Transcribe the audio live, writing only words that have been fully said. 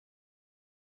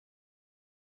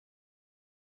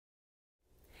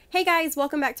Hey guys,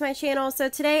 welcome back to my channel. So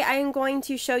today I am going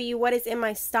to show you what is in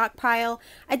my stockpile.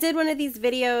 I did one of these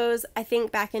videos I think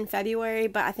back in February,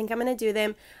 but I think I'm going to do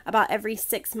them about every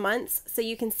 6 months so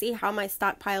you can see how my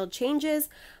stockpile changes.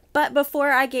 But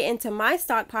before I get into my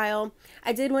stockpile,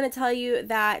 I did want to tell you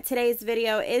that today's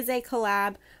video is a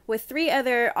collab with 3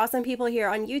 other awesome people here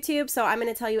on YouTube, so I'm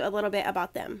going to tell you a little bit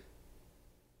about them.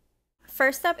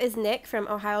 First up is Nick from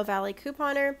Ohio Valley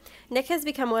Couponer. Nick has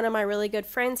become one of my really good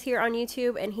friends here on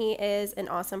YouTube, and he is an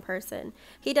awesome person.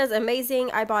 He does amazing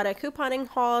Ibotta couponing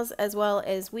hauls as well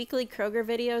as weekly Kroger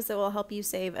videos that will help you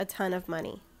save a ton of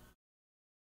money.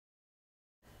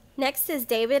 Next is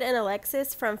David and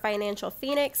Alexis from Financial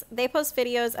Phoenix. They post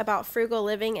videos about frugal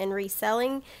living and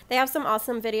reselling. They have some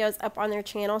awesome videos up on their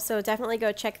channel, so definitely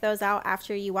go check those out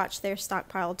after you watch their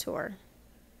stockpile tour.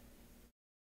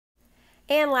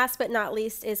 And last but not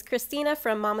least is Christina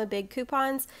from Mama Big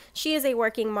Coupons. She is a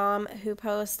working mom who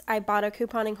posts Ibotta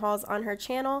couponing hauls on her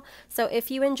channel, so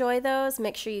if you enjoy those,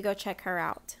 make sure you go check her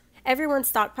out. Everyone's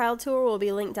stockpile tour will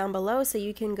be linked down below, so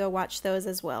you can go watch those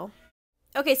as well.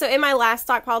 Okay, so in my last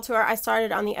stockpile tour, I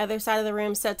started on the other side of the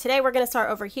room, so today we're going to start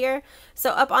over here. So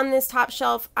up on this top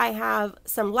shelf, I have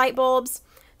some light bulbs,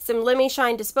 some Lemmy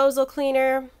Shine disposal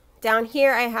cleaner. Down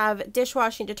here I have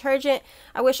dishwashing detergent.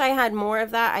 I wish I had more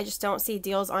of that. I just don't see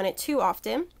deals on it too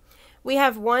often. We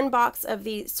have 1 box of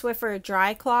the Swiffer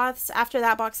dry cloths. After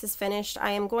that box is finished,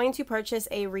 I am going to purchase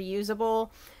a reusable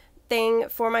thing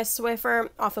for my Swiffer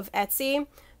off of Etsy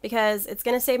because it's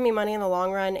going to save me money in the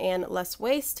long run and less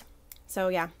waste. So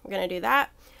yeah, we're going to do that.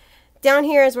 Down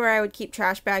here is where I would keep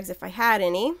trash bags if I had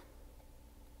any.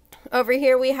 Over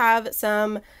here we have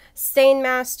some Stain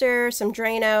Master, some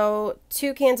Drano,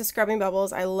 2 cans of scrubbing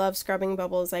bubbles. I love scrubbing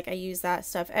bubbles, like I use that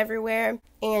stuff everywhere.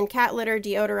 And cat litter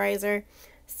deodorizer.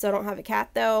 Still don't have a cat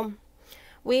though.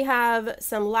 We have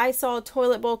some Lysol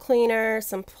toilet bowl cleaner,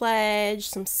 some Pledge,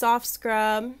 some soft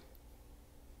scrub.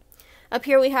 Up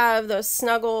here we have those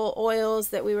Snuggle oils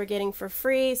that we were getting for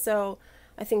free. So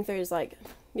I think there's like,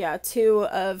 yeah, 2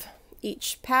 of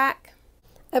each pack.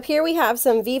 Up here we have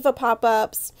some Viva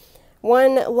pop-ups,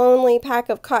 1 Lonely pack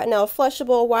of Cottonelle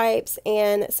flushable wipes,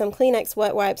 and some Kleenex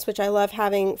wet wipes, which I love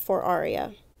having for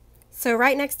Aria. So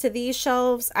right next to these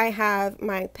shelves, I have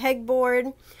my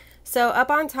pegboard. So up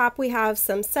on top, we have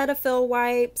some Cetaphil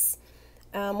wipes,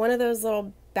 one of those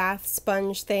little bath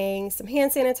sponge things, some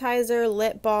hand sanitizer,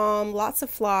 lip balm, lots of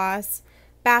floss,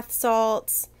 bath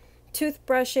salts,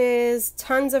 toothbrushes,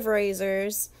 tons of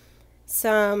razors,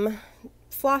 some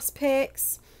floss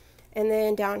picks. And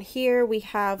then down here we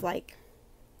have like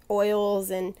oils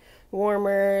and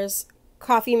warmers,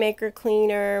 coffee maker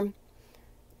cleaner,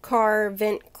 car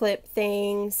vent clip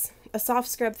things, a soft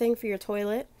scrub thing for your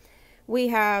toilet. We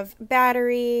have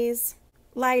batteries,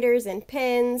 lighters, and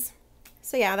pins.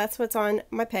 So yeah, that's what's on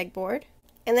my pegboard.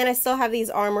 And then I still have these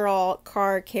Armor All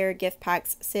car care gift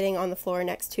packs sitting on the floor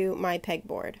next to my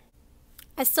pegboard.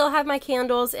 I still have my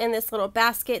candles in this little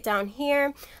basket down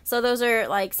here. So those are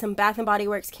like some Bath & Body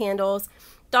Works candles,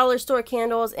 dollar store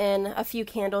candles, and a few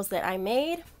candles that I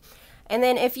made. And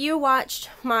then if you watched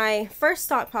my first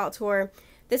stockpile tour,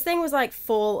 this thing was like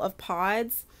full of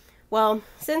pods. Well,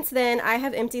 since then I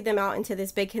have emptied them out into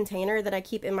this big container that I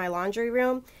keep in my laundry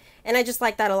room. And I just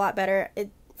like that a lot better.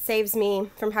 It saves me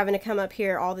from having to come up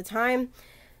here all the time.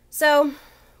 So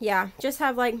yeah, just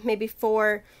have like maybe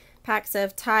 4 packs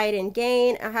of Tide and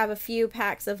Gain. I have a few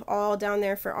packs of all down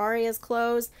there for Aria's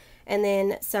clothes, and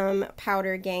then some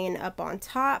powder Gain up on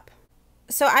top.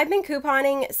 So I've been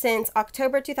couponing since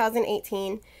October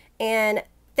 2018, and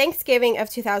Thanksgiving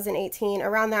of 2018,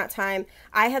 around that time,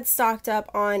 I had stocked up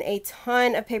on a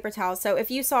ton of paper towels. So if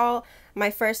you saw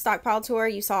my first stockpile tour,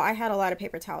 you saw I had a lot of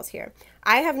paper towels here.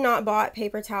 I have not bought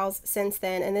paper towels since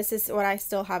then, and this is what I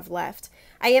still have left.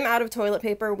 I am out of toilet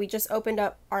paper. We just opened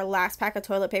up our last pack of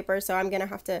toilet paper, so I'm going to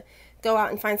have to go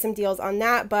out and find some deals on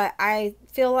that, but I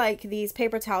feel like these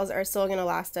paper towels are still going to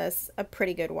last us a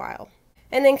pretty good while.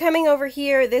 And then coming over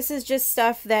here, this is just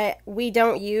stuff that we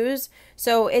don't use,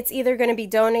 so it's either going to be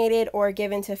donated or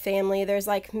given to family. There's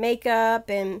like makeup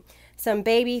and some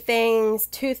baby things,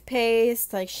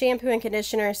 toothpaste, like shampoo and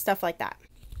conditioner, stuff like that.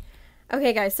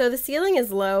 Okay guys, so the ceiling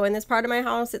is low in this part of my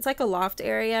house. It's like a loft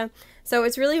area, so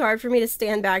it's really hard for me to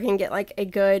stand back and get like a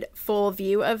good full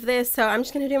view of this, so I'm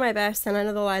just going to do my best, and I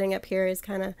know the lighting up here is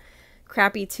kind of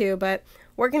crappy too, but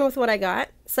working with what I got.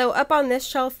 So up on this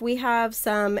shelf we have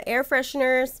some air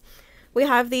fresheners. We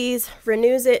have these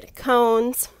Renews It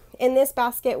cones. In this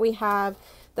basket we have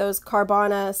those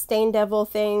Carbona Stain Devil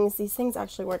things. These things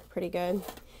actually work pretty good.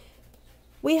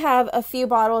 We have a few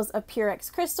bottles of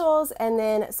Purex crystals and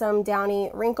then some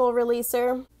Downy wrinkle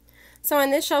releaser. So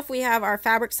on this shelf we have our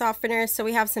fabric softeners. So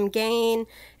we have some Gain,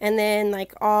 and then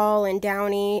like All and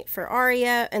Downy for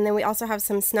Aria, and then we also have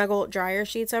some Snuggle dryer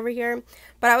sheets over here.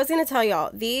 But I was going to tell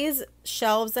y'all, these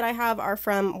shelves that I have are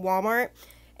from Walmart,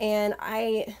 and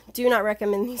I do not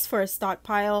recommend these for a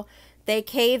stockpile. They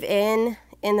cave in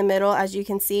the middle, as you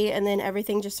can see, and then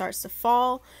everything just starts to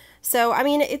fall. So I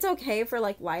mean, it's okay for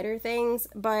like lighter things,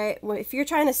 but if you're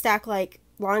trying to stack like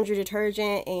laundry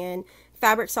detergent and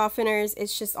fabric softeners,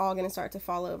 it's just all going to start to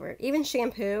fall over. Even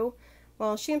shampoo,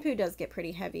 well, shampoo does get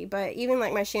pretty heavy, but even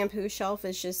like my shampoo shelf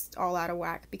is just all out of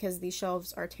whack because these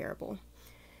shelves are terrible.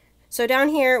 So down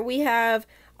here we have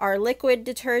our liquid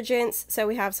detergents. So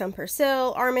we have some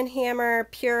Persil, Arm & Hammer,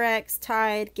 Purex,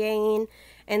 Tide, Gain,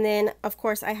 and then of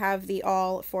course I have the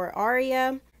All for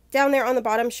Aria. Down there on the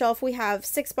bottom shelf we have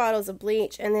 6 bottles of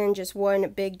bleach and then just 1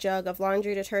 big jug of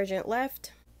laundry detergent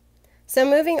left. So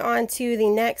moving on to the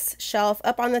next shelf,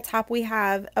 up on the top we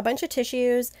have a bunch of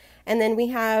tissues, and then we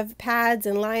have pads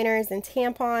and liners and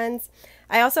tampons.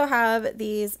 I also have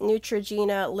these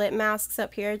Neutrogena lip masks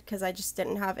up here because I just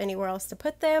didn't have anywhere else to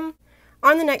put them.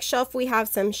 On the next shelf we have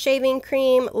some shaving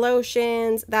cream,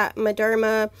 lotions, that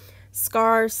Mederma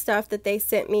scar stuff that they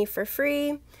sent me for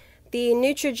free. The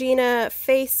Neutrogena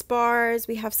face bars,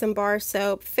 we have some bar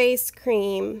soap, face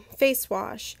cream, face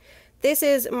wash. This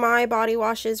is my body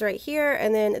washes right here,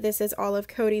 and then this is all of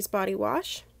Cody's body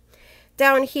wash.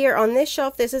 Down here on this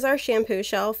shelf, this is our shampoo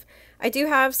shelf. I do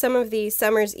have some of the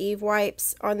Summer's Eve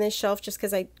wipes on this shelf just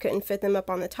because I couldn't fit them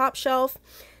up on the top shelf.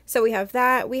 So we have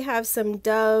that. We have some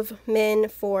Dove Men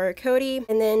for Cody,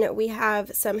 and then we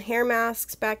have some hair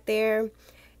masks back there.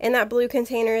 In that blue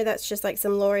container, that's just like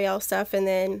some L'Oreal stuff, and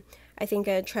then I think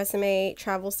a Tresemme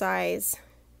travel size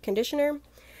conditioner.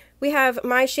 We have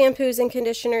my shampoos and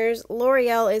conditioners.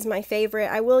 L'Oreal is my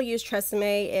favorite. I will use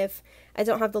Tresemme if I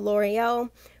don't have the L'Oreal.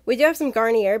 We do have some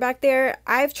Garnier back there.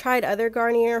 I've tried other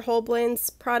Garnier Whole Blends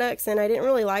products and I didn't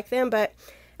really like them, but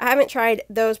I haven't tried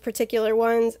those particular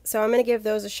ones, so I'm going to give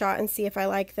those a shot and see if I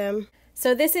like them.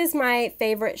 So this is my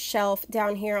favorite shelf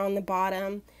down here on the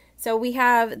bottom. So we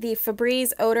have the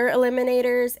Febreze odor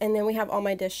eliminators, and then we have all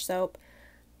my dish soap.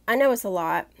 I know it's a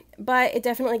lot, but it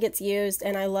definitely gets used,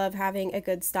 and I love having a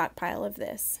good stockpile of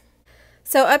this.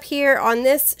 So up here on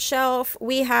this shelf,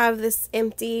 we have this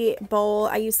empty bowl.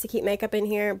 I used to keep makeup in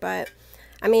here, but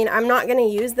I mean, I'm not going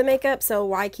to use the makeup, so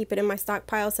why keep it in my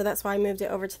stockpile? So that's why I moved it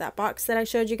over to that box that I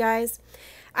showed you guys.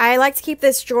 I like to keep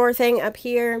this drawer thing up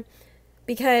here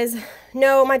because,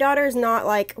 no, my daughter's not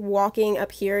like walking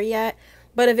up here yet,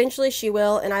 but eventually she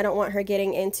will, and I don't want her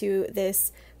getting into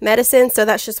this medicine, so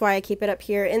that's just why I keep it up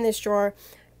here in this drawer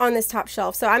on this top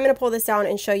shelf. So I'm going to pull this down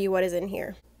and show you what is in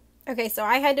here. Okay, so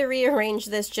I had to rearrange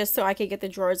this just so I could get the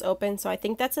drawers open, so I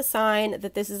think that's a sign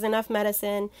that this is enough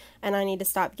medicine and I need to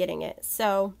stop getting it.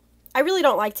 So I really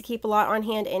don't like to keep a lot on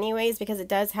hand anyways because it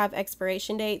does have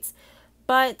expiration dates,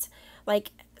 but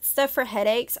like stuff for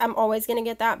headaches, I'm always going to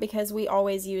get that because we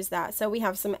always use that. So we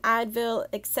have some Advil,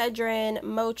 Excedrin,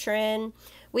 Motrin.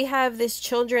 We have this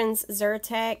children's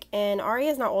Zyrtec, and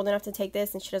Aria's not old enough to take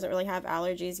this, and she doesn't really have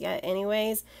allergies yet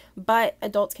anyways, but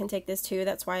adults can take this too.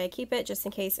 That's why I keep it, just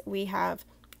in case we have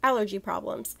allergy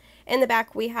problems. In the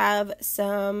back, we have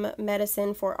some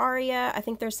medicine for Aria. I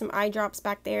think there's some eye drops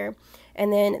back there,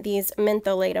 and then these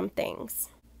mentholatum things.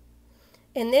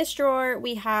 In this drawer,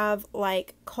 we have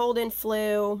like cold and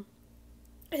flu,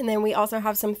 and then we also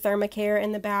have some Thermacare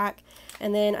in the back.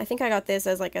 And then I think I got this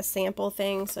as like a sample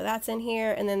thing, so that's in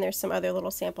here. And then there's some other little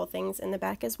sample things in the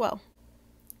back as well.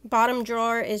 Bottom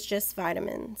drawer is just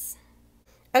vitamins.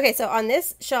 Okay, so on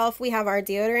this shelf we have our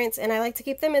deodorants, and I like to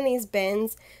keep them in these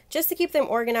bins just to keep them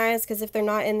organized, because if they're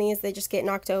not in these, they just get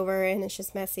knocked over and it's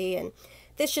just messy, and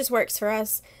this just works for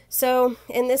us. So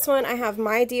in this one I have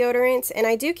my deodorants, and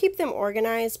I do keep them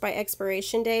organized by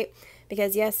expiration date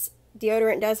because yes,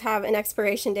 deodorant does have an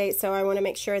expiration date, so I want to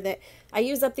make sure that I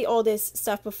use up the oldest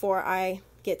stuff before I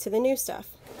get to the new stuff.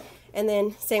 And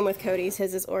then same with Cody's,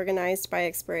 his is organized by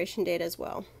expiration date as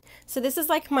well. So this is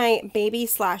like my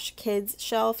baby/kids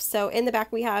shelf. So in the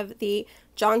back we have the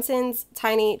Johnson's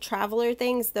tiny traveler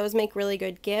things. Those make really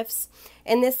good gifts.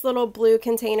 In this little blue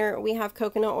container we have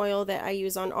coconut oil that I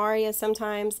use on Aria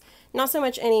sometimes. Not so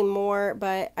much anymore,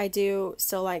 but I do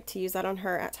still like to use that on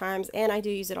her at times, and I do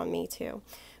use it on me too.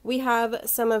 We have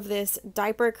some of this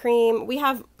diaper cream. We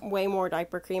have way more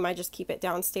diaper cream. I just keep it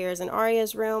downstairs in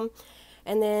Aria's room.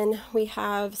 And then we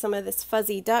have some of this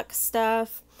fuzzy duck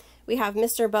stuff. We have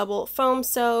Mr. Bubble foam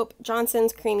soap,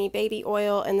 Johnson's creamy baby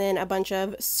oil, and then a bunch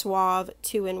of Suave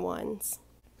 2-in-1s.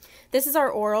 This is our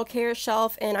oral care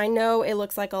shelf, and I know it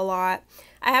looks like a lot.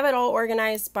 I have it all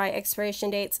organized by expiration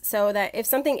dates so that if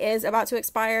something is about to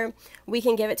expire, we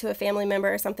can give it to a family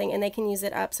member or something and they can use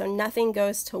it up so nothing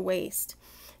goes to waste.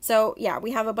 So yeah,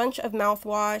 we have a bunch of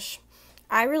mouthwash.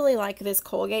 I really like this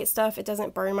Colgate stuff. It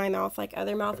doesn't burn my mouth like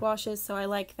other mouthwashes, so I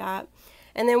like that.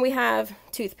 And then we have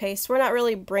toothpaste. We're not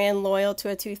really brand loyal to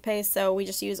a toothpaste, so we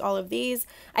just use all of these.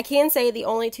 I can say the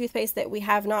only toothpaste that we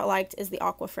have not liked is the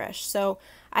Aquafresh, so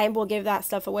I will give that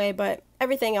stuff away, but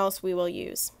everything else we will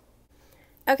use.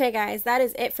 Okay guys, that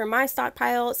is it for my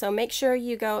stockpile, so make sure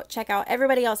you go check out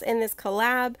everybody else in this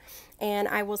collab, and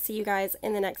I will see you guys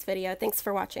in the next video. Thanks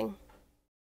for watching.